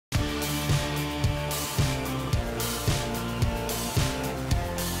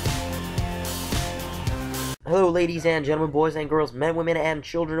Hello, ladies and gentlemen, boys and girls, men, women, and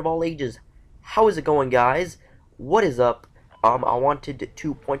children of all ages. How is it going, guys? What is up? I wanted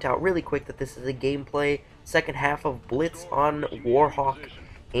to point out really quick that this is a gameplay second half of Blitz on Warhawk,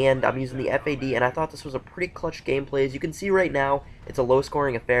 and I'm using the FAD, and I thought this was a pretty clutch gameplay. As you can see right now, it's a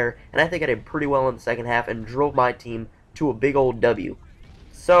low-scoring affair, and I think I did pretty well in the second half and drove my team to a big old W.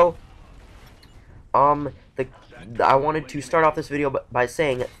 So, I wanted to start off this video by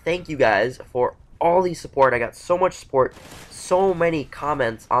saying thank you guys for all the support. I got so much support, so many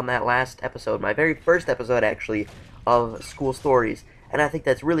comments on that last episode, my very first episode actually of School Stories, and I think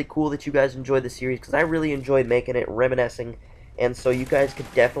that's really cool that you guys enjoyed the series because I really enjoyed making it, reminiscing, and so you guys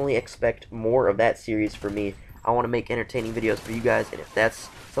could definitely expect more of that series from me. I want to make entertaining videos for you guys, and if that's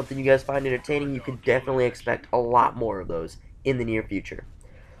something you guys find entertaining, you can definitely expect a lot more of those in the near future.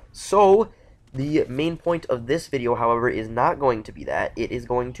 So, the main point of this video, however, is not going to be that. It is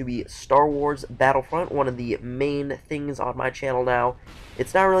going to be Star Wars Battlefront, one of the main things on my channel now.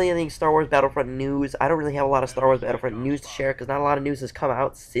 It's not really anything Star Wars Battlefront news. I don't really have a lot of Star Wars Battlefront news to share because not a lot of news has come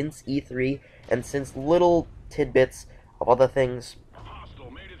out since E3 and since little tidbits of other things.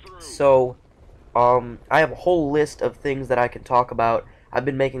 So, I have a whole list of things that I can talk about. I've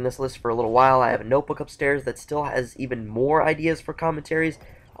been making this list for a little while. I have a notebook upstairs that still has even more ideas for commentaries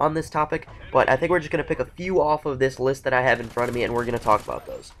on this topic, but I think we're just going to pick a few off of this list that I have in front of me, and we're going to talk about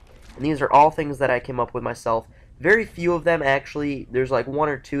those. And these are all things that I came up with myself. Very few of them, actually. There's like one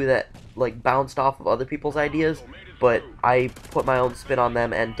or two that like bounced off of other people's ideas, but I put my own spin on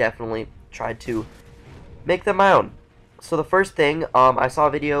them and definitely tried to make them my own. So the first thing, I saw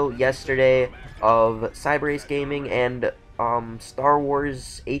a video yesterday of CyberAce Gaming and Star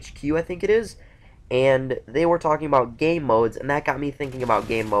Wars HQ, I think it is, and they were talking about game modes, and that got me thinking about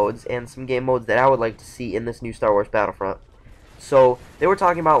game modes, and some game modes that I would like to see in this new Star Wars Battlefront. So, they were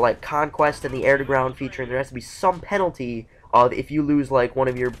talking about, like, Conquest and the air-to-ground feature, and there has to be some penalty of if you lose, like, one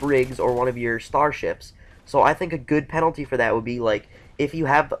of your brigs or one of your starships. So, I think a good penalty for that would be, like, if you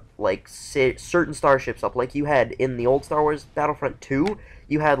have, like, certain starships up, like you had in the old Star Wars Battlefront 2,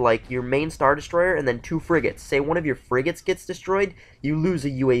 you had, like, your main Star Destroyer and then two frigates. Say one of your frigates gets destroyed, you lose a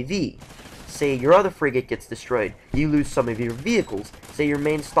UAV. Say your other frigate gets destroyed, you lose some of your vehicles. Say your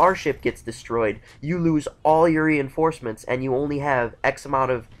main starship gets destroyed, you lose all your reinforcements, and you only have X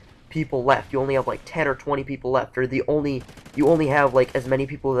amount of people left. You only have like 10 or 20 people left, or you only have like as many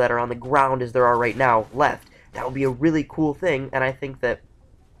people that are on the ground as there are right now left. That would be a really cool thing, and I think that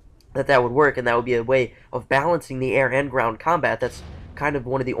would work, and that would be a way of balancing the air and ground combat. That's kind of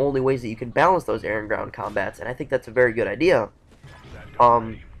one of the only ways that you can balance those air and ground combats, and I think that's a very good idea.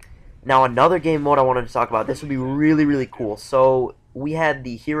 Now, another game mode I wanted to talk about, this would be really, really cool. So, we had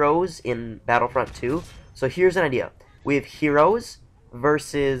the heroes in Battlefront 2. So, here's an idea. We have heroes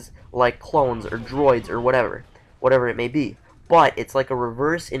versus, like, clones or droids or whatever it may be. But it's like a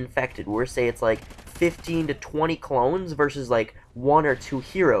reverse infected, where, say, it's like 15 to 20 clones versus, like, 1 or 2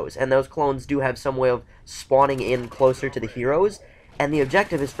 heroes. And those clones do have some way of spawning in closer to the heroes. And the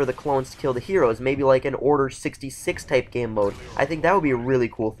objective is for the clones to kill the heroes, maybe like an Order 66 type game mode. I think that would be a really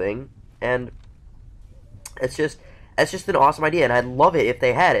cool thing, and it's just an awesome idea, and I'd love it if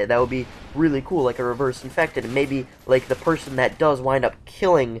they had it. That would be really cool, like a reverse infected, and maybe like the person that does wind up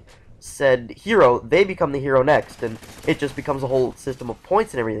killing said hero, they become the hero next, and it just becomes a whole system of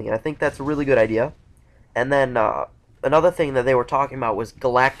points and everything, and I think that's a really good idea. And then, another thing that they were talking about was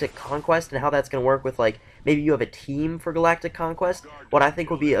Galactic Conquest and how that's going to work with, like, maybe you have a team for Galactic Conquest. What I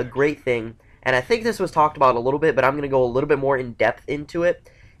think would be a great thing, and I think this was talked about a little bit, but I'm going to go a little bit more in depth into it,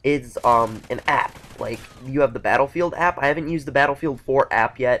 is an app. Like, you have the Battlefield app. I haven't used the Battlefield 4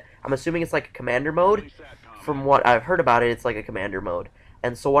 app yet. I'm assuming it's like a commander mode. From what I've heard about it, it's like a commander mode.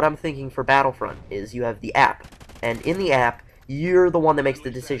 And so what I'm thinking for Battlefront is you have the app, and in the app, you're the one that makes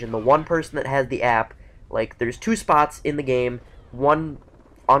the decision. The one person that has the app, like, there's 2 spots in the game, one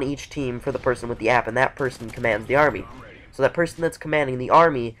on each team for the person with the app, and that person commands the army. So that person that's commanding the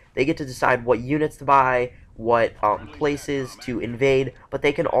army, they get to decide what units to buy, what places to invade, but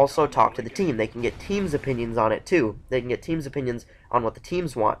they can also talk to the team. They can get teams' opinions on it, too. They can get teams' opinions on what the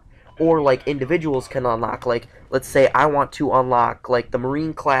teams want. Or, like, individuals can unlock, like, let's say I want to unlock, like, the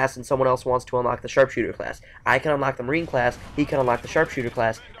Marine class and someone else wants to unlock the Sharpshooter class. I can unlock the Marine class, he can unlock the Sharpshooter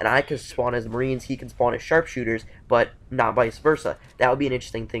class, and I can spawn as Marines, he can spawn as Sharpshooters, but not vice versa. That would be an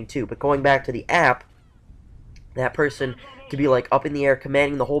interesting thing, too. But going back to the app, that person could be, like, up in the air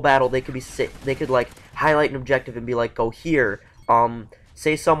commanding the whole battle. They could, like, highlight an objective and be like, go here.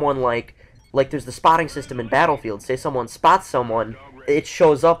 Say someone, like there's the spotting system in Battlefield. Say someone spots someone, it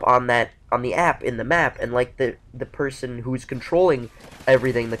shows up on the app in the map, and like the person who's controlling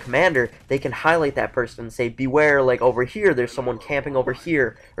everything, the commander, they can highlight that person and say, beware, like over here there's someone camping over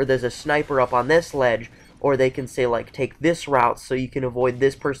here, or there's a sniper up on this ledge, or they can say like take this route so you can avoid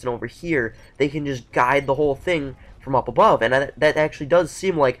this person over here. They can just guide the whole thing from up above, and that actually does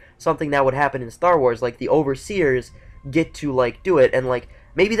seem like something that would happen in Star Wars. Like the overseers get to like do it, and like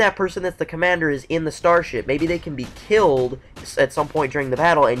maybe that person that's the commander is in the starship. Maybe they can be killed at some point during the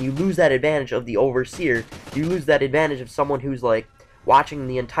battle, and you lose that advantage of the overseer. You lose that advantage of someone who's like watching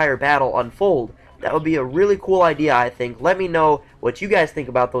the entire battle unfold. That would be a really cool idea, I think. Let me know what you guys think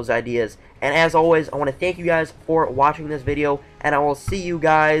about those ideas. And as always, I want to thank you guys for watching this video, and I will see you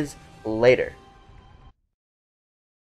guys later.